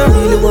fuck you. Me no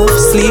really want to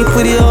sleep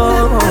with you.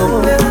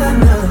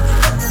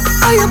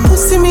 I your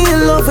pussy me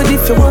in love with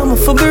if you want me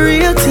for be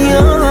real to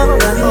you.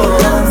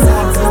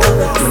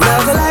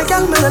 Never like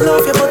girl, me I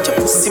love you, but your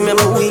pussy me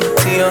weak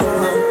to you.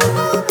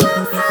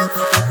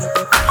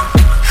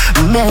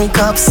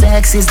 Makeup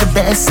sex is the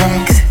best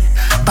sex.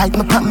 Bite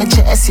me pop my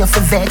chest, you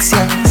for vex,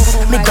 yes.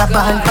 Me grab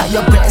on by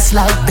your breast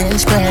like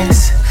bench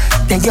press.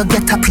 Then you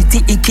get a pretty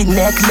icky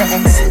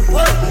necklace.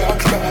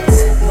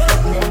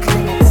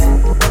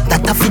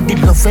 That I feel the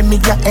love when me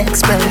your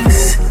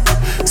express.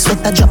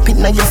 Sweat a drop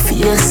in on your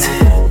face.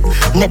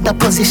 Net the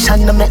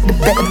position to make the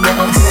bed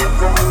rest.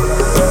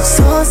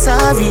 So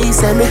sorry,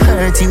 say me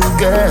hurt you,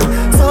 girl.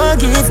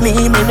 Forgive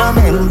me, me no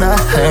remember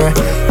her.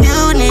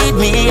 You need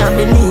me, and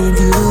me need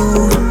you.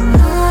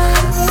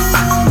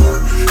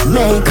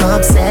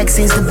 Makeup sex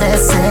is the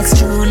best sex,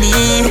 truly.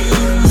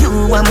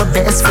 You are my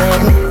best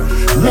friend.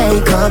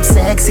 Makeup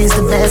sex is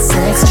the best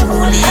sex,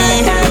 truly.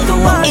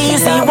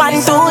 Easy 1,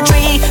 2,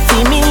 3.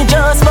 See me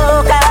just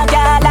fuck a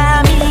girl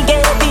and me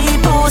get the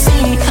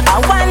pussy. I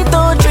 1,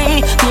 2,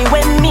 3. Me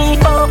when me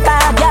fuck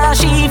a girl,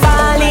 she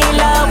fall in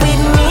love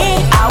with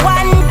me. I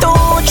 1,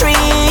 2, 3.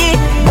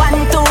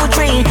 1, 2,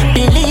 3.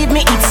 Believe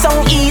me, it's so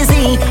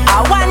easy.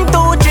 I 1,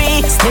 2,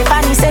 3.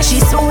 Stephanie says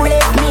she so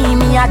left me.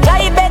 Me a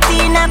drive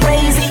Bettina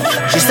crazy.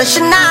 She said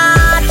she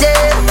naughty,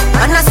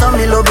 and I saw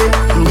me love it,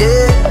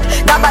 yeah.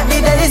 That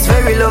body that is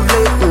very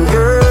lovely,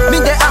 girl.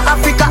 Me there in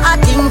Africa, I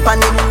think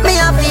pan it. Me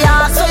happy,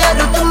 so you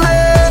do to me.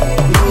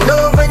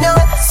 Love when you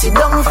sit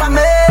down for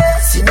me,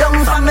 sit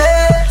down for me,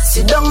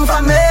 sit down for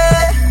me,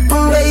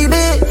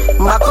 baby.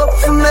 Back up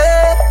for me,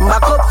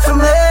 back up for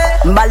me,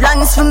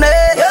 balance for me.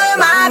 You're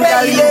my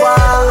baby.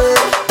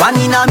 One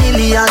in a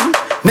million,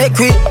 make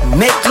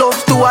love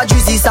to a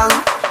juicy song,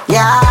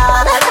 yeah.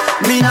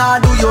 Me nah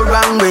do you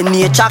wrong when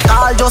nature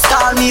call, just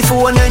call me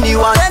phone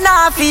anyone. Then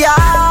I fi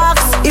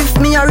ask if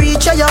me a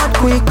reach a yard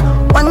quick.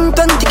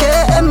 120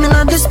 km in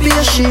a the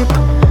spaceship.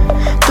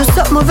 To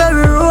something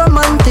very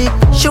romantic.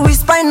 She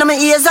whisper in my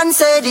ears and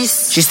say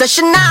this. She said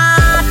she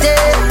naughty,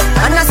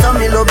 and I saw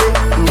me love it,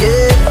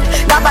 yeah.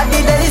 That body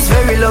that is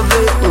very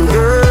lovely,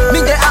 girl. Me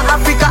there in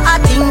Africa, I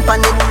think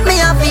pan it. Me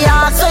a fi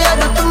ask so you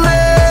do to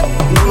me.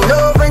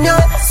 Love when you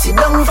sit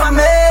down for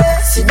me,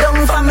 sit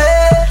down for me,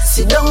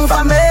 sit down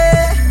for me.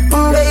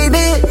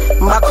 Baby,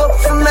 back up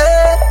for me,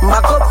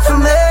 back up for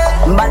me.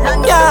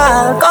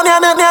 Yeah, come here,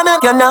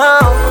 make you know.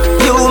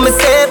 You me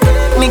say,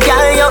 me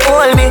girl, you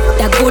hold me.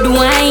 That good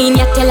wine,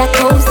 you tell a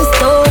cozy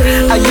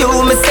story. And you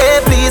me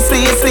say, please,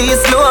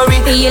 glory.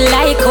 You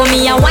like how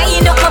me a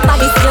wind up my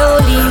body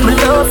slowly. Me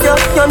love you,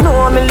 you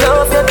know me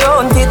love you,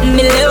 don't it?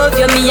 Me love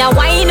you, me a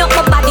wind up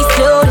my body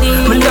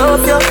slowly. Me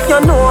love you, you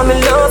know me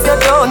love you,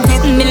 don't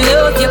it? Me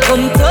love you,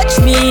 come touch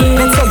me.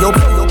 Let's say you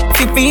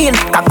feel,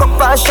 cock up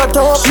and shut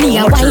up. Me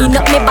a wind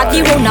up my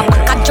body, round a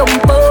back and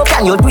jump up.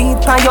 Can you do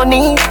it on your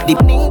knee? The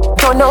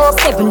turn up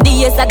 7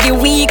 days of the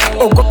week,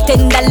 hug up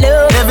tender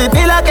love. Every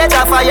pillow catch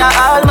a fire,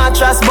 all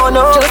mattress burn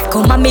up. Just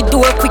come on me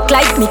door quick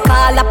like me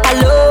call up a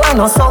love. I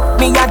know so,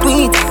 me a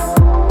do it.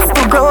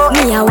 To grow,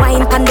 me a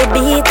wine on the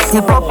beat.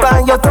 Step up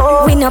on your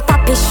toe. We no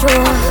papi show.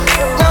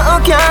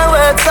 No can't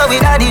work so we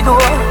daddy do.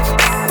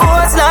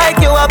 Pose like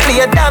you a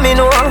play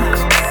domino.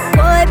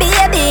 Boy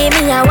baby,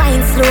 me a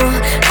wine slow.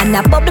 And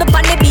a bubble up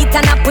on the beat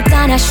and I put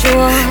on a show.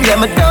 Yeah,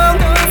 me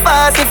don't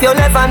fast if you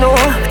never know.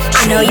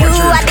 I know you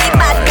are the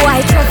bad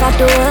boy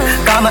troubadour.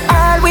 Come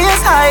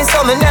always high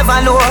so me never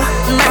know.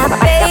 My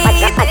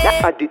baby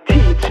I'm the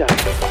teacher.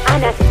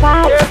 and a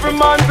spot. Every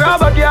man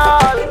grab a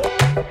girl.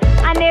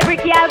 And every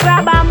girl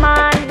grab a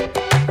man.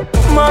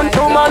 Man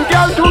to man,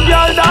 girl to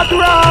girl, that's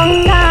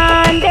wrong.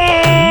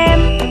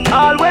 Condemn.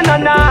 All when a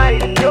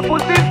night, your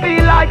pussy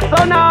feel like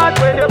sun hot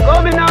when you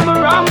come in on my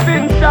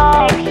ramping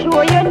shop. Make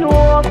sure you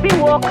know if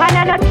you walk on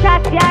and a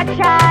chat, ya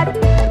chat.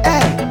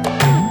 Hey,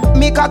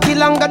 me cocky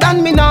longer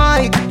than me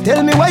Nike.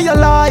 Tell me what you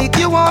like,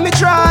 you want me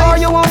try or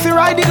you want to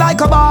ride it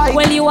like a bike?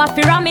 Well, you have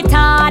to ram it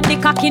hard, the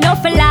cocky no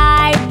for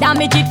life.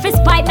 Damage it for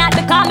spite, not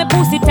to call me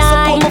pussy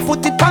tight. So put my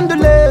foot it on the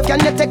left, can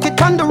you take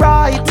it on the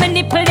right? My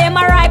nipple them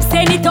a ripe,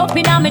 send it up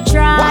in a me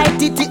try. White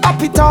titty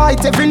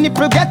appetite, every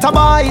nipple get a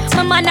bite.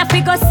 My man a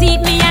figure seat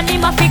me and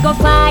him a figure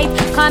fight.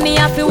 Call me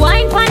have to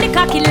wine pon the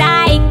cocky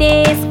like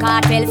this.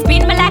 Cartel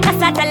spin me like a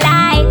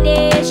satellite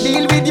dish.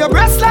 Deal with your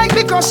breast like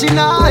because she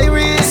not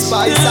Irish.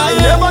 Spice, I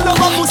never love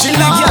a pussy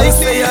like this.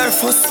 Say her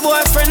first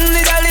boyfriend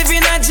nigga live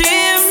in a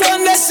gym.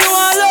 Sunday she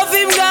want love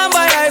him gone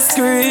by ice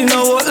cream.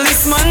 No what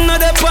this man no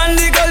dey on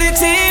the gully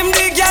team.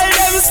 The girl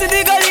them see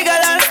the gully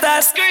girl and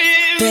start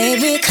scream.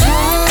 Baby,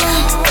 come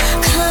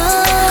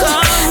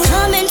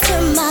into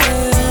my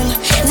room.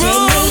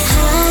 Take me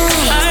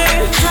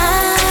high.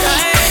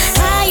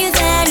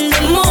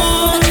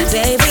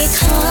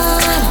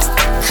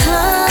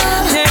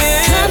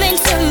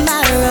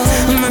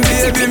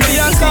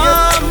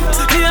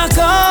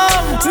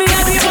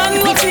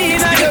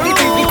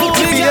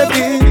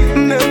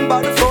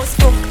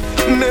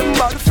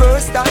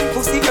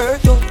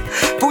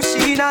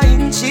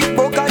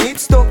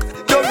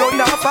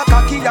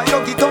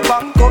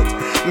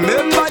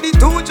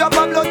 2 drop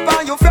of blood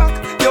on your frock.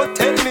 You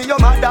tell me your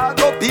mother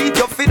go beat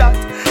you for that.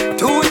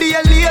 2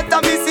 days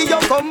later me see you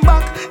come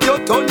back. You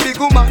turn big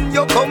woman,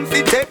 you come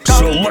fi take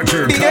off.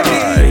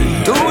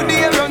 Selectakai. 2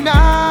 days run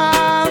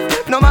off.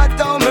 No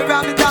matter how me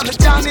ram it, I'm a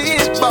jam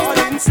it,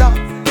 ballin' stop.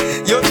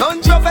 You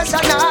turn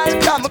professional,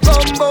 come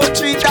combo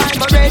 3 times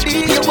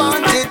already. You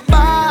want it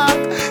back.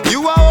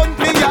 You want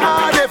me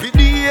yard every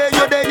day.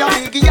 You there your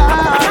big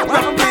yard,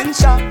 rambling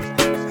shop.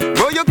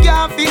 But you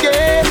can't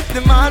forget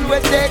the man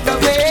will take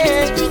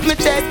away. Me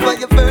take for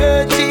your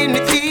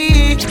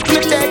virginity. Me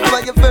take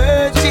for your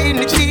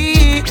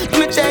virginity.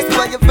 Me take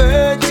for your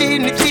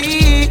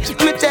virginity.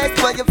 Me take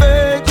for your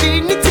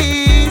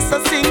virginity. So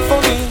sing for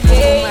me.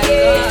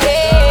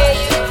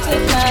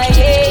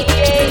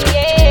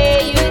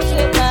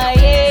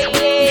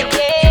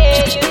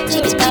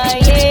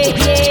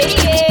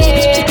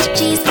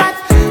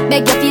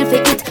 Beg you feel for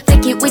it,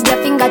 take it with your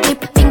fingertip.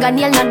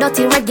 Fingernail not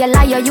dirty,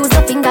 regular, you use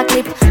a finger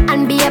clip.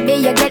 And baby,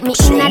 you get me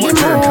in the mood.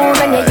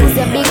 When you use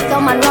your big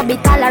thumb and rub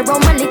it all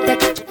around my little.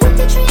 Put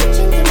the trench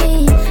into me,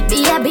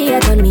 baby,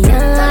 turn me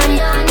on.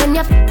 When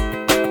you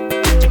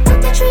put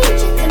the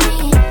trench into me,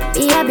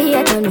 baby,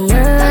 turn me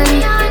on.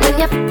 When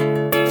you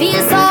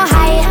feel so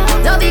high,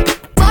 love it,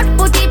 but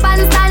put it on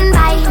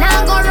standby.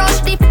 Now go rush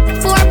the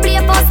 4-play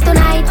post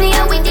tonight. Play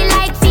with it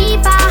like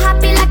FIFA,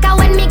 happy like a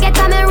when me get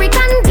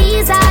American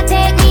visa.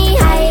 Take me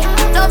high,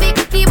 love it,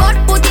 but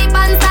put it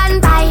on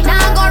standby.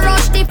 Now go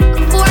rush the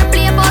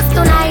 4-play post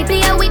tonight.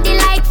 Play with it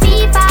like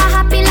FIFA,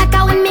 happy like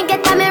a when me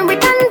get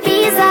American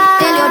visa.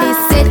 Tell you this,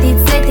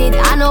 set it.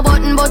 I no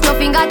button but your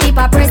fingertip,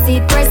 I press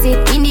it.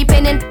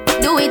 Independent,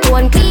 do it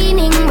one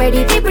cleaning,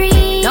 ready to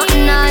breathe.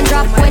 Nothing on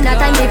drop when the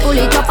time we pull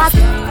it up.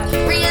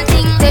 Real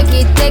thing,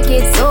 take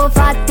it, so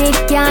fat it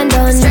can't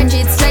done.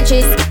 Stretch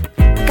it,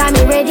 got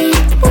me ready.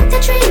 Put the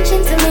trench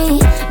into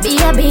me,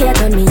 baby,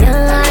 turn me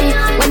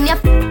on. When you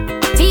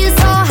feel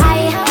so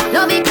high,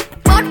 love it,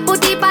 but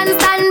put it on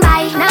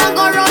standby. Now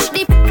go rush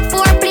the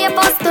 4-play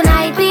post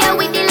tonight. Play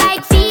with it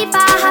like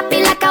FIFA,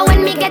 happy like a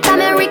when me get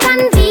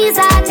American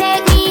visa.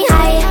 Take me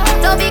high,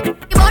 love it,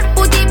 but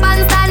put it on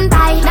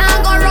standby.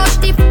 Now go rush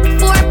the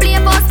 4-play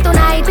post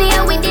tonight. Play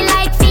with it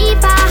like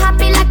FIFA,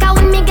 happy like a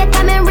when me get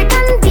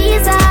American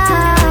visa.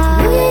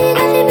 You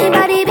got me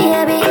body,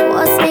 baby.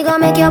 What's me gonna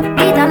make you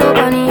beat and up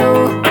on you?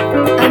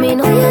 I mean,